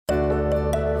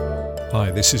Hi,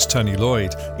 this is Tony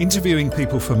Lloyd. Interviewing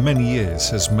people for many years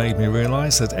has made me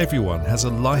realise that everyone has a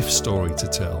life story to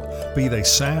tell, be they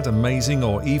sad, amazing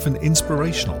or even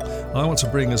inspirational. I want to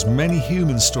bring as many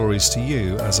human stories to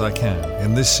you as I can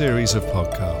in this series of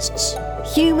podcasts.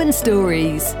 Human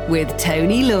Stories with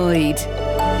Tony Lloyd.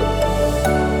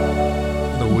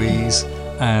 Louise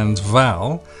and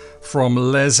Val from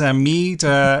Les Amis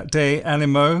des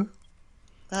Animaux.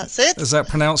 That's it. Is that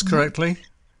pronounced correctly?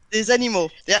 There's animal.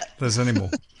 Yeah. There's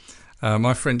animal.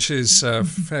 My French is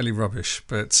fairly rubbish,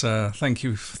 but thank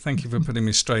you for putting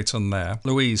me straight on there.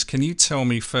 Louise, can you tell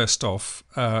me first off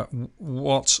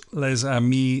what Les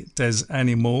Amis des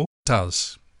Animaux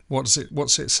does? What's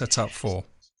it set up for?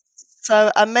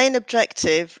 So our main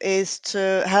objective is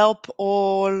to help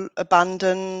all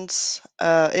abandoned,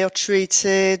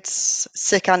 ill-treated,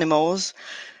 sick animals.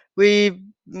 We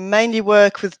mainly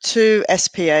work with two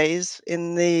SPAs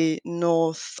in the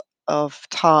north of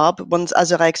Tarbes. One's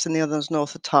Azurex and the other's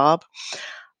north of Tarbes.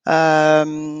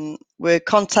 We're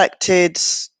contacted,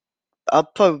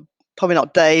 probably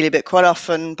not daily, but quite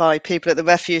often by people at the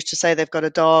refuge to say they've got a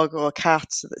dog or a cat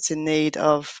that's in need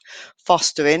of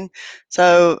fostering.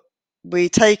 So we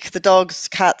take the dogs,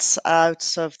 cats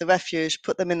out of the refuge,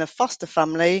 put them in a foster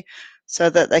family so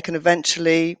that they can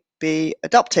eventually be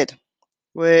adopted.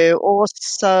 We're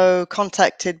also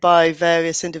contacted by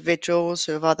various individuals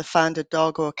who have either found a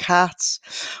dog or a cat,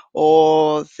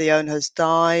 or the owner has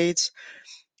died.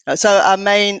 So our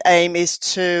main aim is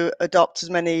to adopt as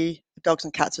many dogs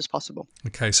and cats as possible.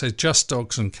 Okay, so just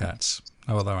dogs and cats,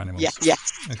 no other animals?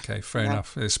 Yes. Okay, fair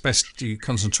enough. It's best you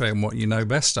concentrate on what you know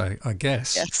best, I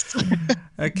guess. Yes.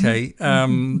 Okay,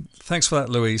 thanks for that,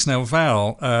 Louise. Now,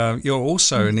 Val, you're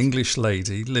also an English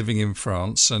lady living in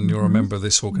France, and you're a member of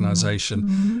this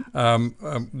organisation.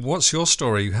 What's your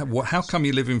story? How come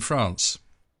you live in France?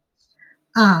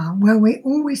 Well, we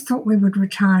always thought we would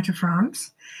retire to France.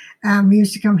 We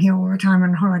used to come here all the time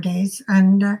on holidays,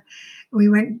 and we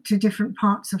went to different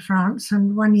parts of France.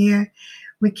 And one year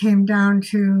we came down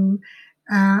to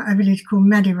a village called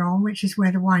Madiran, which is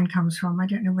where the wine comes from. I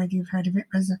don't know whether you've heard of it.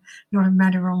 There's a lot of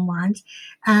Madiran wines,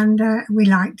 and we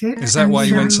liked it. Is that why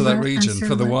you went to that region,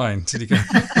 for the wine? Did you go?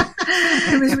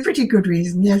 It was a pretty good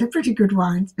reason. Yeah, they're pretty good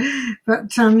wines.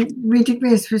 But we did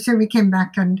this, so we came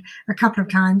back and a couple of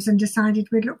times and decided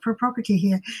we'd look for a property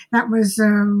here. That was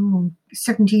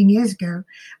 17 years ago,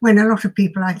 when a lot of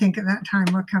people, I think, at that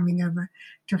time were coming over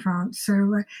to France.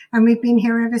 So, and we've been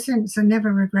here ever since and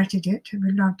never regretted it.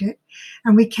 We loved it.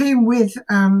 And we came with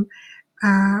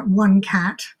one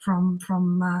cat from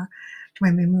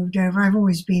when we moved over.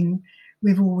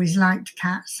 We've always liked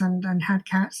cats and had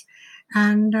cats.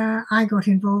 And I got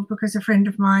involved because a friend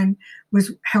of mine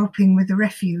was helping with the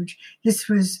refuge. This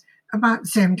was about the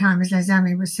same time as Les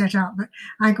Amis was set up, but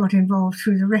I got involved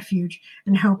through the refuge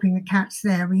and helping the cats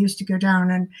there. We used to go down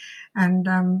and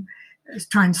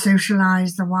try and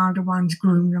socialise the wilder ones,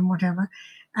 groom them, whatever.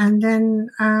 And then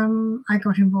I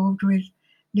got involved with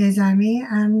Les Amis,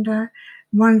 and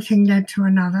one thing led to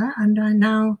another, and I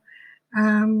now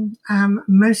am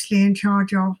mostly in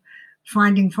charge of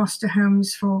finding foster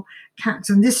homes for cats,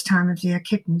 and this time of year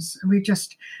kittens. We're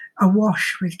just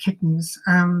awash with kittens,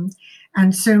 and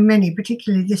so many,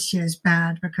 particularly this year's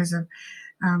bad because of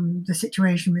the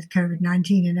situation with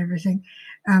COVID-19 and everything.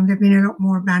 There have been a lot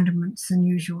more abandonments than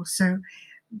usual, so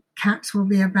cats will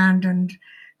be abandoned.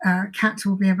 Cats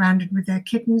will be abandoned with their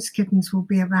kittens. Kittens will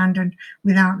be abandoned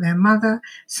without their mother,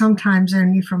 sometimes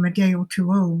only from a day or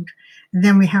two old. And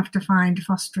then we have to find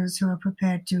fosterers who are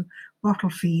prepared to bottle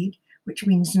feed, which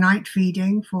means night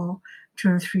feeding for 2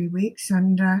 or 3 weeks,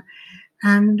 and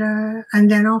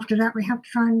then after that we have to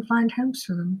try and find homes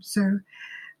for them. So,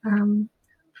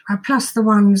 plus the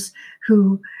ones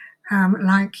who,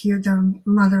 like you, the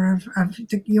mother of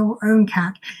your own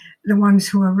cat, the ones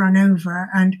who are run over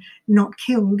and not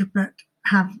killed but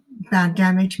have bad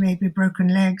damage, maybe broken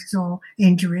legs or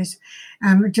injuries.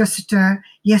 Just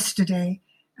yesterday,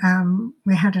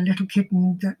 we had a little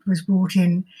kitten that was brought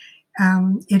in.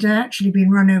 It had actually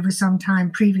been run over some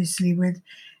time previously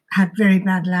had very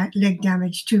bad leg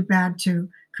damage, too bad to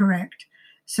correct.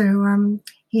 So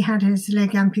he had his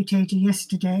leg amputated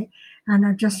yesterday, and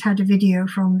I've just had a video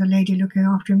from the lady looking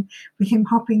after him with him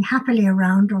hopping happily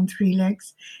around on 3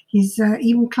 legs. He's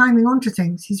even climbing onto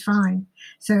things. He's fine.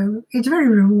 So it's very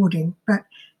rewarding, but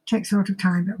takes a lot of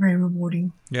time, but very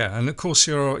rewarding. Yeah, and of course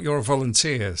you're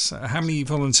volunteers. How many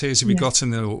volunteers have you got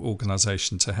in the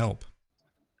organisation to help?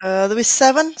 There was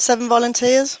seven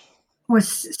volunteers. Well,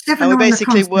 7 and we on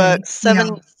basically the work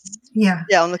 7. Yeah,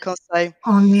 on the Conseil.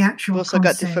 on the actual. We've also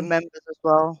got Conseil. different members as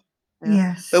well. Yeah.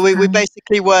 Yes. But we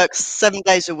basically work 7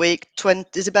 days a week.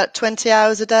 Is about 20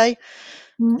 hours a day.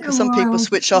 Because some people well,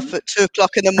 switch off at 2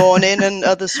 o'clock in the morning, and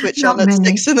others switch not on at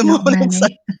many, 6 in the not morning. So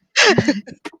many.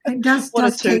 It does one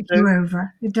or two take you do.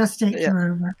 over. It does take you Yeah.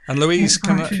 over. And Louise, It's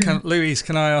quite true. Louise,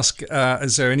 can I ask,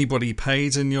 is there anybody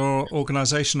paid in your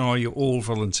organisation, or are you all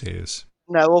volunteers?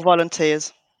 No, all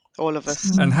volunteers, all of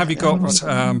us. And have you Yeah, all got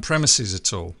volunteers. premises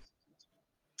at all?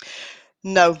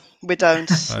 No, we don't.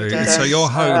 We So, don't. so your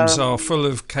homes are full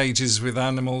of cages with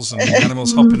animals and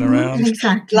animals hopping around.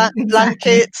 Exactly.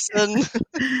 Blankets and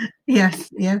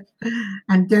Yes,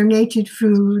 and donated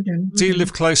food and. Do you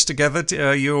live close together?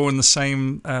 Are you all in the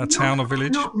same town or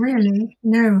village? Not really.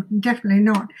 No, definitely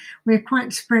not. We're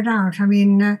quite spread out. I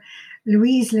mean,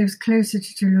 Louise lives closer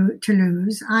to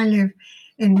Toulouse. I live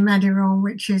in Madiron,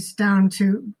 which is down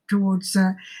towards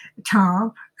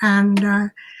Tarbes,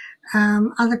 and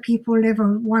other people live.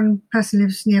 One person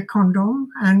lives near Condom,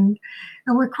 and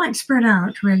we're quite spread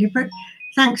out, really. But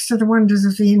thanks to the wonders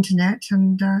of the internet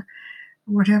and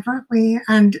whatever,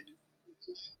 and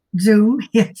Zoom,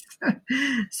 yes,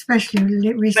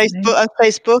 especially recently.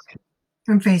 Facebook.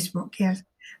 And Facebook, yes.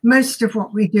 Most of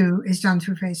what we do is done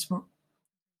through Facebook.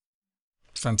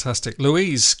 Fantastic.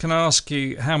 Louise, can I ask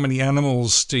you, how many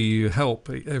animals do you help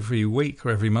every week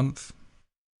or every month?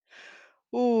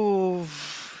 Ooh,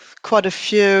 quite a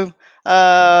few.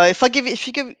 If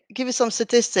you give you some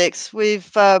statistics, we've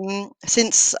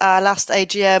since our last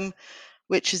AGM,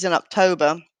 which is in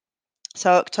October,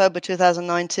 so October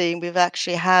 2019, we've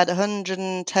actually had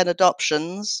 110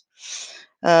 adoptions,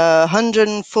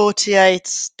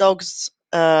 148 dogs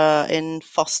in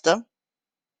foster.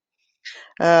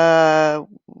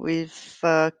 We've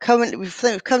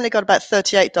currently got about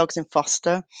 38 dogs in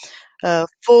foster.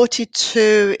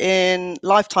 42 in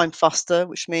lifetime foster,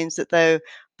 which means that they're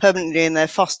permanently in their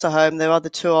foster home. They're either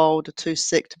too old or too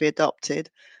sick to be adopted.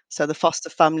 So the foster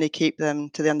family keep them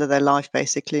to the end of their life,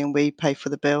 basically, and we pay for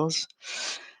the bills.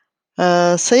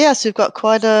 So yes, we've got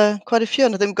quite a few,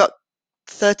 and I think we've got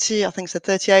 30, I think so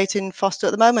 38 in foster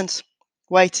at the moment,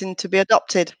 waiting to be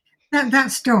adopted.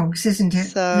 That's dogs, isn't it?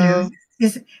 So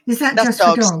Is that that's just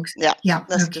dogs. for dogs? Yeah.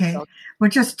 That's Okay. just dogs. Well,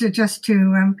 just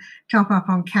to top up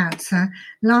on cats,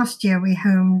 last year we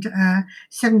homed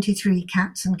 73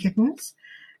 cats and kittens,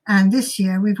 and this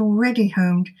year we've already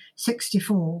homed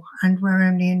 64, and we're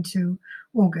only into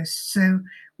August, so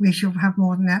we shall have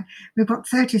more than that. We've got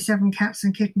 37 cats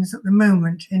and kittens at the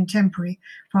moment in temporary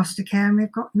foster care, and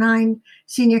we've got 9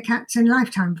 senior cats in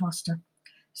lifetime foster.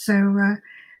 So,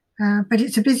 but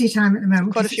it's a busy time at the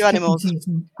moment. Quite a few animals.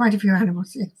 Season. Quite a few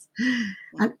animals, yes.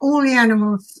 And all the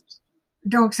animals,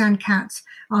 dogs and cats,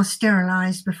 are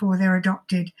sterilised before they're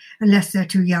adopted, unless they're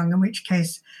too young, in which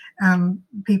case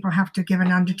people have to give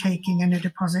an undertaking and a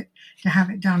deposit to have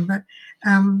it done. But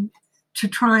to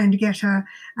try and get a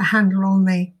handle on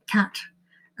the cat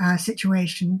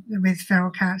situation with feral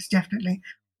cats, definitely.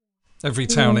 Every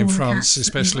town in France,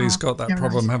 especially, has got that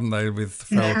problem, haven't they, with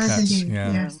feral cats? Indeed.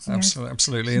 Yeah, yes,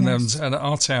 absolutely. Yes. And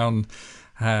our town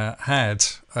had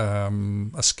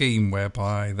a scheme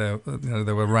whereby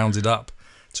they were rounded up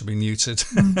to be neutered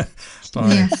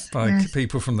by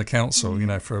people from the council,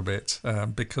 for a bit,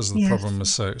 because the problem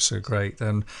was so great.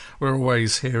 And we're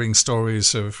always hearing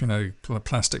stories of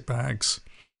plastic bags.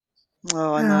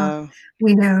 Oh, I know.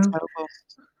 We know.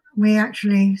 We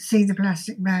actually see the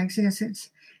plastic bags. Yes,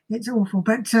 it's awful,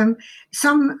 but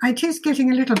it is getting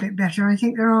a little bit better. I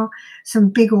think there are some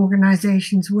big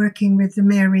organisations working with the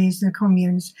mairies, the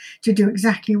communes, to do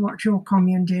exactly what your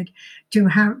commune did, to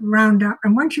have round up.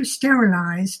 And once you've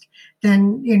sterilised,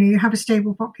 then you have a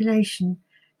stable population.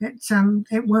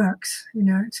 It works.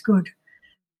 It's good.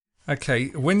 Okay,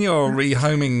 when you're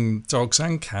rehoming dogs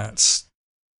and cats,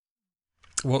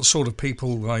 what sort of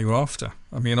people are you after?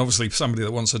 I mean, obviously somebody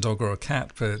that wants a dog or a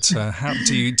cat, but how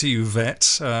do you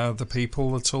vet the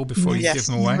people at all before you give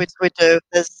them away? Yes, we do.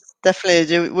 There's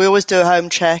definitely we always do a home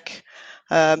check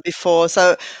before.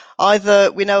 So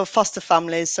either we know foster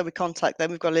families, so we contact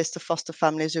them. We've got a list of foster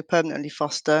families who permanently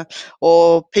foster,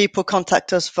 or people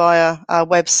contact us via our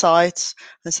website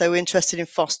and say we're interested in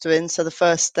fostering. So the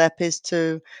first step is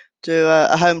to do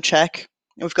a home check.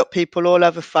 We've got people all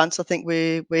over France. I think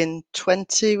we're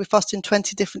foster in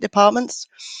 20 different departments.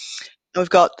 And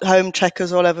we've got home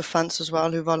checkers all over France as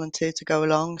well who volunteer to go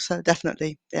along. So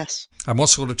definitely, yes. And what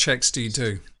sort of checks do you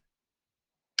do?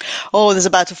 Oh, there's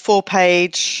about a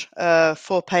four-page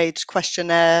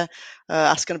questionnaire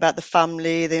asking about the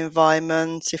family, the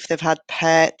environment, if they've had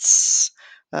pets,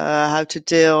 how to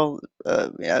deal,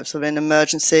 sort of in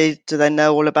emergency. Do they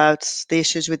know all about the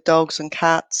issues with dogs and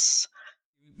cats?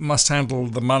 must handle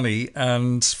the money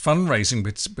and fundraising,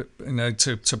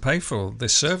 to pay for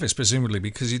this service, presumably,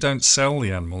 because you don't sell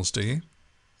the animals, do you?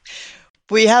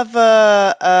 We have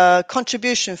a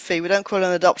contribution fee. We don't call it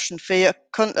an adoption fee. A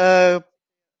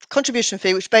contribution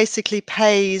fee, which basically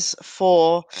pays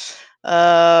for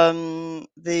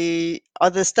the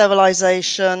other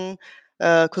sterilisation,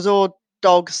 because all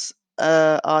dogs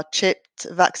are chipped,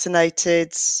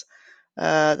 vaccinated,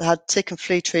 had tick and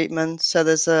flea treatment. So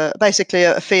there's basically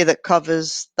a fee that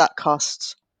covers that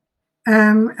cost.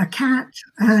 A cat,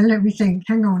 let me think,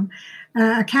 hang on.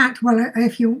 A cat, well,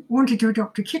 if you wanted to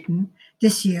adopt a kitten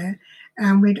this year,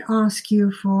 we'd ask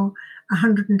you for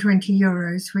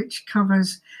 €120, which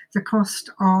covers the cost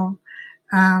of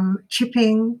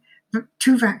chipping,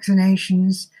 2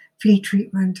 vaccinations, flea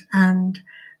treatment, and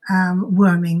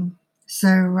worming.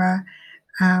 So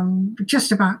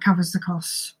just about covers the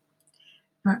costs.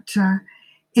 But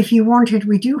if you wanted,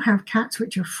 we do have cats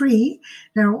which are free.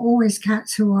 There are always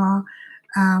cats who are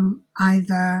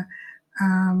either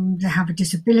they have a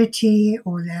disability,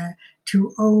 or they're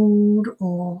too old,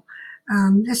 or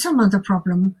there's some other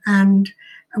problem, and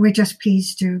we're just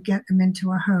pleased to get them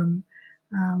into a home.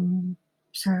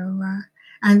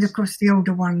 And of course the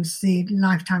older ones, the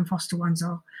lifetime foster ones,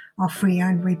 are free,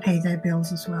 and we pay their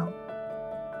bills as well.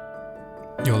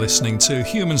 You're listening to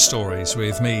Human Stories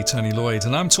with me, Tony Lloyd,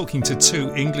 and I'm talking to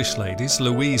 2 English ladies,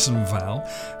 Louise and Val,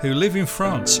 who live in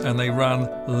France, and they run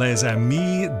Les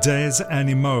Amis des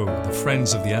Animaux, the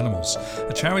Friends of the Animals,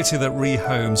 a charity that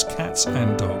rehomes cats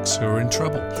and dogs who are in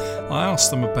trouble. I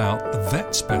asked them about the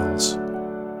vet's bills.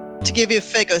 To give you a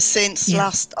figure, since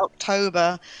last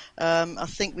October, I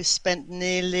think we spent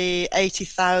nearly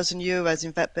 €80,000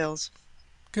 in vet bills.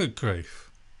 Good grief.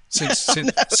 Since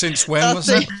when was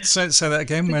that? Say that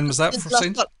again. When was that?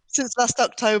 Since last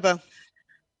October.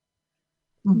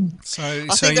 So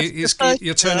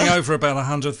you're turning over about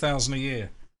 100,000 a year.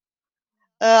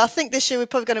 I think this year we're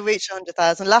probably going to reach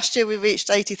 100,000. Last year we reached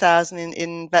 80,000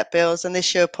 in vet bills, and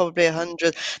this year probably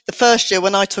 100. The first year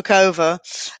when I took over,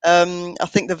 I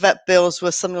think the vet bills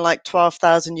were something like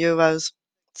 €12,000.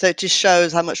 So it just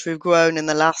shows how much we've grown in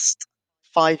the last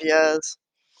 5 years.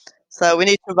 So we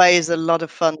need to raise a lot of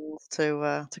funds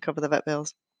to cover the vet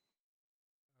bills.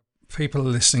 People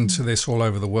are listening to this all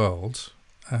over the world.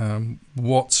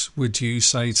 What would you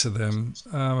say to them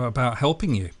about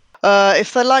helping you?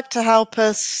 If they'd like to help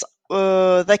us,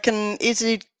 they can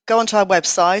easily go onto our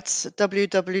website,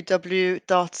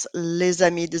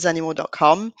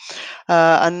 www.lesamisdesanimaux.com,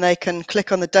 and they can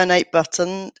click on the donate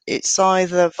button. It's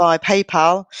either via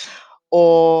PayPal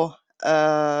or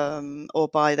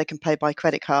they can pay by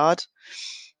credit card,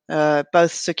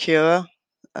 both secure,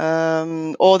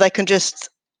 or they can just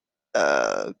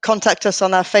contact us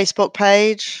on our Facebook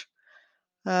page.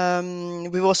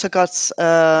 We've also got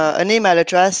an email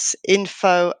address,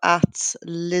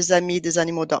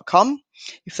 info@lesamisdesanimaux.com.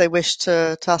 If they wish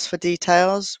to ask for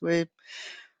details, we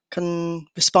can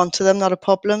respond to them, not a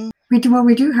problem. We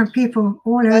do have people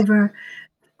all over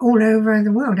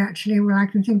the world, actually. Well, I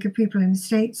can think of people in the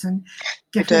States and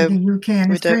definitely the UK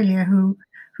and Australia who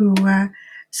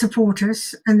support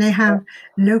us, and they have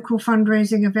local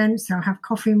fundraising events. They'll have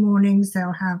coffee mornings,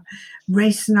 they'll have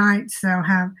race nights, they'll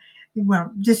have,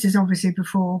 well, this is obviously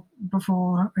before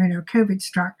COVID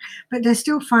struck, but they're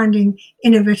still finding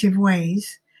innovative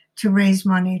ways to raise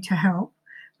money to help,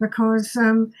 because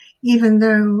even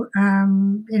though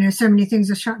so many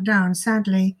things are shut down,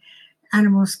 sadly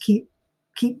animals keep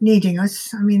needing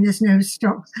us. I mean, there's no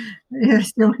stop. They're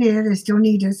still here. They still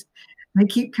need us. They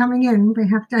keep coming in. We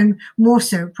have to, and more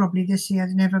so probably this year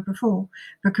than ever before,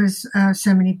 because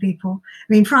so many people.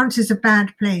 I mean, France is a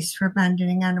bad place for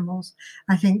abandoning animals.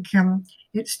 I think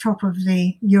it's top of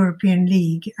the European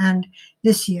League, and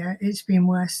this year it's been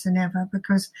worse than ever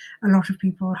because a lot of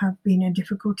people have been in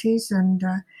difficulties, and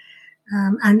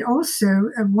also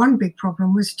one big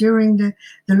problem was during the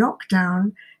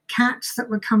lockdown. Cats that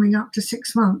were coming up to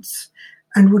 6 months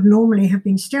and would normally have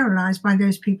been sterilised by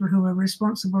those people who were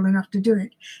responsible enough to do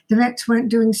it. The vets weren't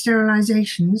doing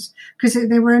sterilisations because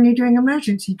they were only doing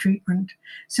emergency treatment.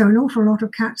 So an awful lot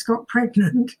of cats got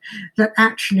pregnant that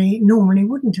actually normally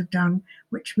wouldn't have done,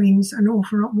 which means an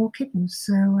awful lot more kittens.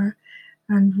 So,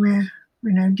 and we're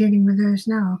dealing with those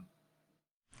now.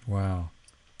 Wow,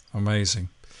 amazing.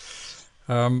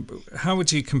 How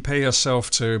would you compare yourself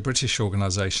to a British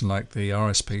organisation like the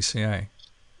RSPCA?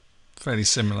 Fairly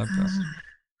similar.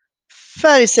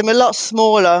 Fairly similar, a lot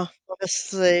smaller.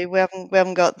 Obviously, we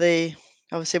haven't got the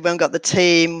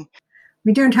team.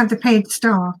 We don't have the paid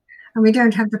staff, and we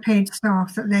don't have the paid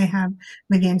staff that they have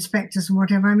with the inspectors and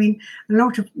whatever. I mean,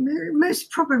 most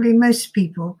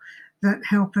people that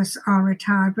help us are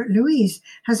retired, but Louise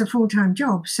has a full-time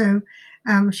job, so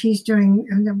she's doing,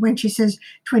 and when she says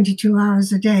 22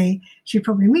 hours a day, she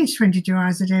probably means 22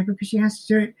 hours a day because she has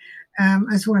to do it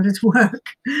as well as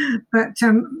work. But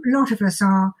a lot of us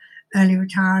are early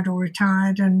retired or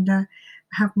retired and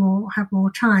have more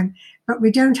time. But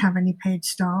we don't have any paid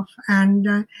staff,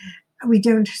 and we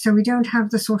don't have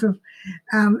the sort of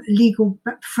legal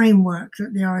framework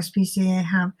that the RSPCA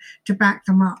have to back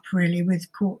them up, really,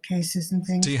 with court cases and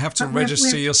things. Do you have to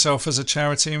register yourself as a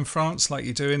charity in France like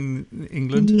you do in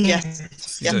England?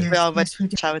 Yes, we are a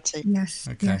charity. Yes.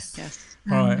 Okay. Yes.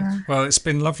 All right. Well, it's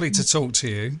been lovely to talk to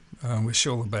you. Wish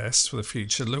you all the best for the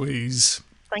future, Louise.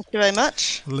 Thank you very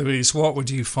much. Louise, what would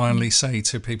you finally say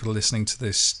to people listening to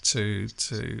this to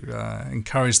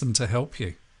encourage them to help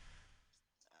you?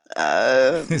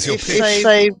 If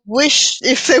they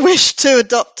wish to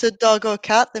adopt a dog or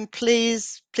cat, then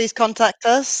please contact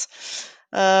us.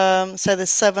 So there's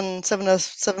seven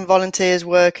volunteers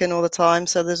working all the time,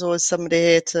 so there's always somebody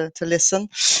here to listen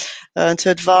and to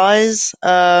advise.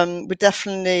 We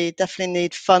definitely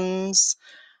need funds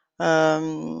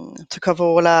to cover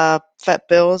all our vet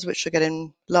bills, which are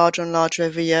getting larger and larger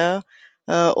every year.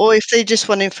 Or if they just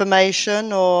want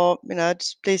information, or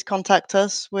just please contact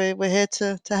us. We're here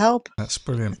to help. That's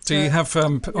brilliant. Do you have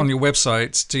on your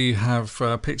website? Do you have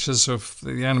pictures of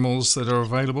the animals that are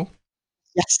available?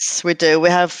 Yes, we do. We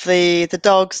have the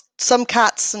dogs, some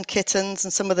cats and kittens,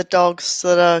 and some of the dogs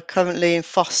that are currently in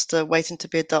foster, waiting to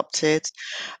be adopted.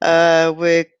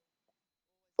 We're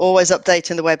always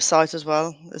updating the website as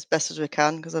well, as best as we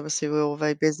can, because obviously we're all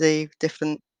very busy,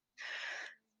 different.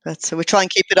 But we try and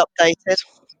keep it updated.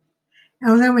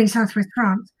 Although in southwest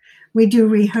France, we do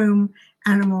rehome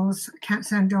animals,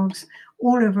 cats and dogs,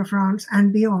 all over France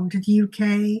and beyond, to the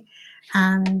UK,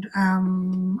 and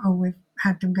we've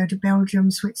had them go to Belgium,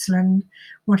 Switzerland,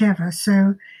 whatever.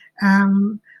 So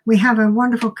we have a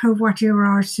wonderful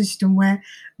covoiturage system where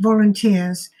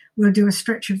volunteers will do a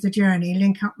stretch of the journey,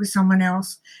 link up with someone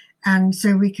else. And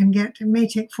so we can it may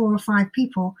take 4 or 5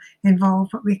 people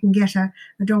involved, but we can get a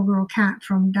dog or a cat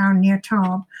from down near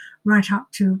Tarbes right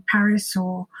up to Paris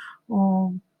or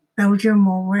Belgium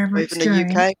or wherever it's going.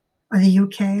 The UK. Or the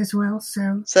UK as well.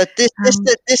 So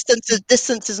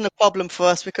distance isn't a problem for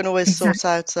us. We can always sort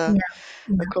out a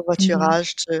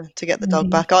covoiturage to get the dog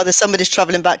back. Either somebody's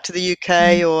travelling back to the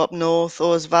UK or up north,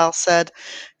 or as Val said,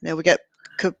 we get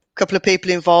couple of people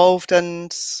involved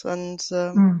and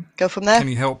go from there. Can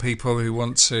you help people who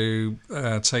want to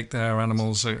take their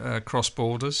animals across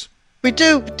borders? We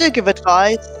do give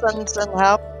advice and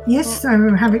help. Yes, I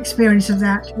have experience of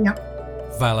that.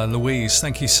 Yep. Val and Louise,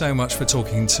 thank you so much for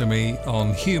talking to me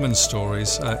on Human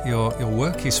Stories. Your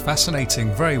work is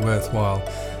fascinating, very worthwhile,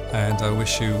 and I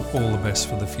wish you all the best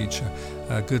for the future.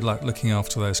 Good luck looking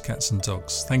after those cats and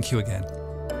dogs. Thank you again.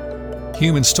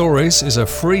 Human Stories is a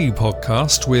free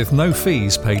podcast with no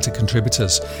fees paid to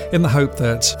contributors, in the hope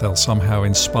that they'll somehow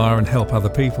inspire and help other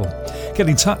people. Get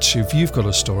in touch if you've got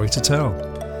a story to tell.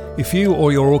 If you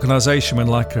or your organisation would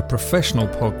like a professional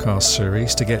podcast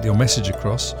series to get your message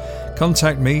across,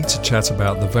 contact me to chat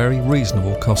about the very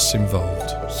reasonable costs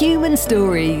involved. Human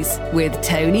Stories with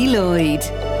Tony Lloyd.